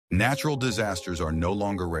Natural disasters are no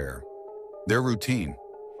longer rare. They're routine,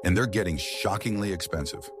 and they're getting shockingly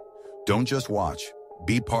expensive. Don't just watch,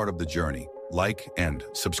 be part of the journey. Like and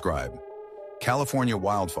subscribe. California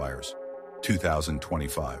wildfires,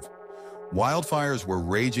 2025. Wildfires were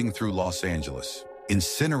raging through Los Angeles,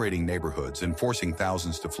 incinerating neighborhoods and forcing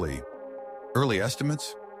thousands to flee. Early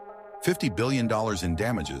estimates? $50 billion in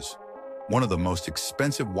damages, one of the most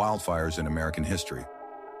expensive wildfires in American history.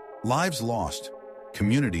 Lives lost,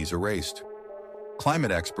 communities erased.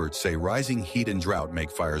 Climate experts say rising heat and drought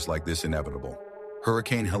make fires like this inevitable.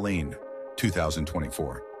 Hurricane Helene,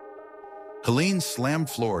 2024. Helene slammed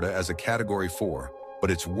Florida as a Category 4,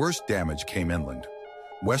 but its worst damage came inland.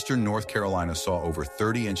 Western North Carolina saw over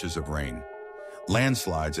 30 inches of rain.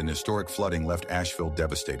 Landslides and historic flooding left Asheville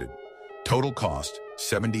devastated. Total cost,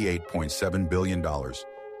 $78.7 billion,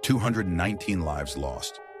 219 lives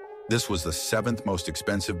lost. This was the seventh most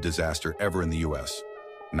expensive disaster ever in the U.S.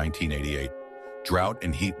 1988. Drought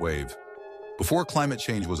and heat wave. Before climate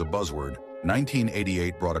change was a buzzword,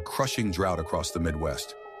 1988 brought a crushing drought across the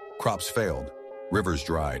Midwest. Crops failed, rivers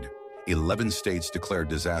dried, 11 states declared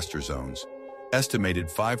disaster zones. Estimated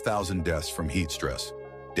 5,000 deaths from heat stress.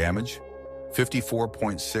 Damage?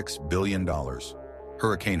 $54.6 billion.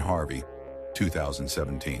 Hurricane Harvey,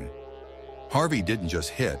 2017. Harvey didn't just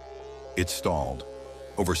hit, it stalled.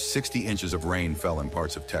 Over 60 inches of rain fell in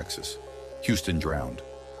parts of Texas. Houston drowned.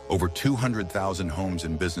 Over 200,000 homes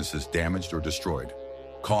and businesses damaged or destroyed.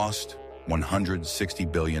 Cost,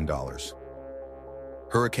 $160 billion.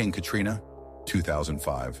 Hurricane Katrina,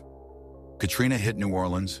 2005. Katrina hit New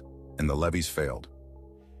Orleans, and the levees failed.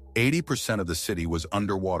 80% of the city was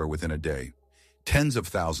underwater within a day. Tens of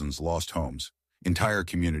thousands lost homes. Entire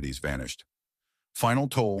communities vanished. Final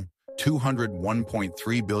toll,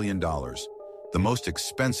 $201.3 billion, the most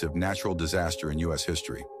expensive natural disaster in U.S.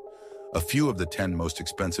 history. A few of the 10 most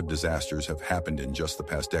expensive disasters have happened in just the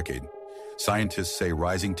past decade. Scientists say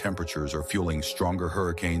rising temperatures are fueling stronger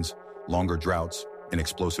hurricanes, longer droughts, and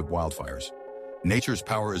explosive wildfires. Nature's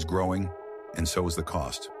power is growing, and so is the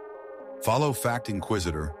cost. Follow Fact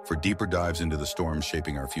Inquisitor for deeper dives into the storms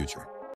shaping our future.